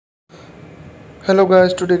Hello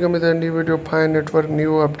guys, today come with a new video Pi network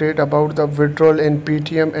new update about the withdrawal in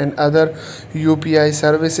Paytm and other UPI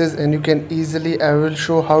services, and you can easily I will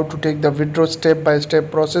show how to take the withdraw step by step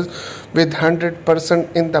process with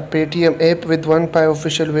 100% in the Paytm app with one Pi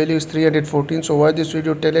official value is 314. So watch this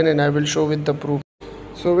video till end and I will show with the proof.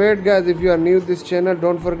 So wait guys, if you are new to this channel,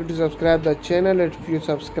 don't forget to subscribe the channel. If you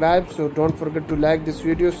subscribe, so don't forget to like this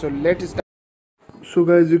video. So let's start. So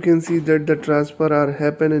guys, you can see that the transfer are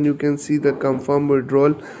happen and you can see the confirm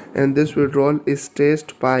withdrawal, and this withdrawal is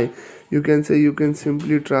test pi. You can say you can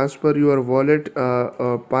simply transfer your wallet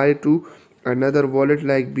pi to another wallet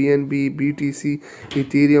like BNB, BTC,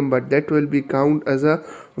 Ethereum, but that will be count as a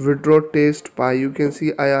withdraw test pi. You can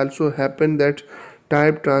see I also happen that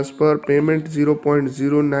type transfer payment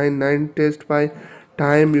 0.099 test pi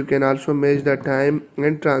time. You can also match the time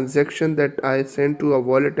and transaction that I sent to a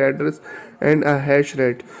wallet address and a hash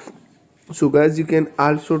rate. So guys, you can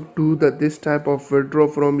also do this type of withdraw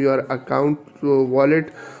from your account to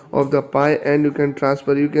wallet of the pi, and you can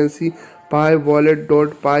transfer. You can see pi wallet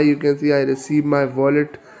dot pi. You can see I receive my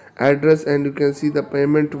wallet address, and you can see the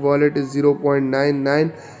payment wallet is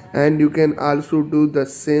 0.99, and you can also do the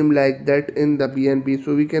same like that in the BNB.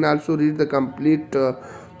 So we can also read the complete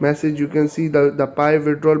message. You can see the pi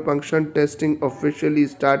withdrawal function testing officially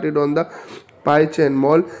started on the Paytm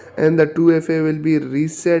mall, and the 2FA will be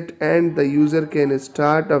reset and the user can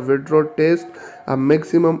start a withdraw test. A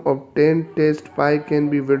maximum of 10 test pi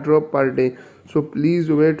can be withdrawn per day. So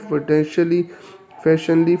please wait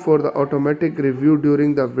patiently for the automatic review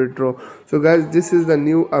during the withdraw. So guys, this is the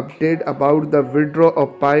new update about the withdraw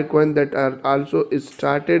of pi coin that are also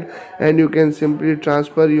started, and you can simply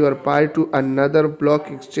transfer your pi to another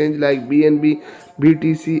block exchange like BNB,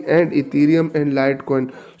 BTC and Ethereum and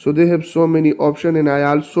Litecoin. So they have so many options, and I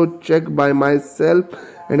also check by myself,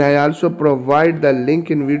 and I also provide the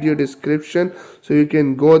link in video description, so you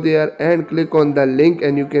can go there and click on the link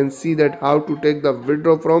and you can see that how to take the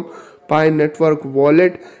withdraw from Pi network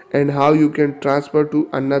wallet and how you can transfer to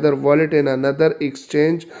another wallet in another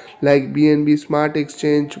exchange like BNB Smart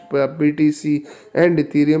Exchange, BTC and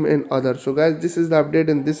Ethereum and others. So guys, this is the update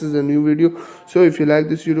and this is a new video. So if you like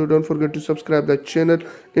this video, don't forget to subscribe the channel.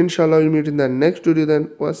 Inshallah we'll meet in the next video. Then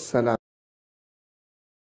wassalam.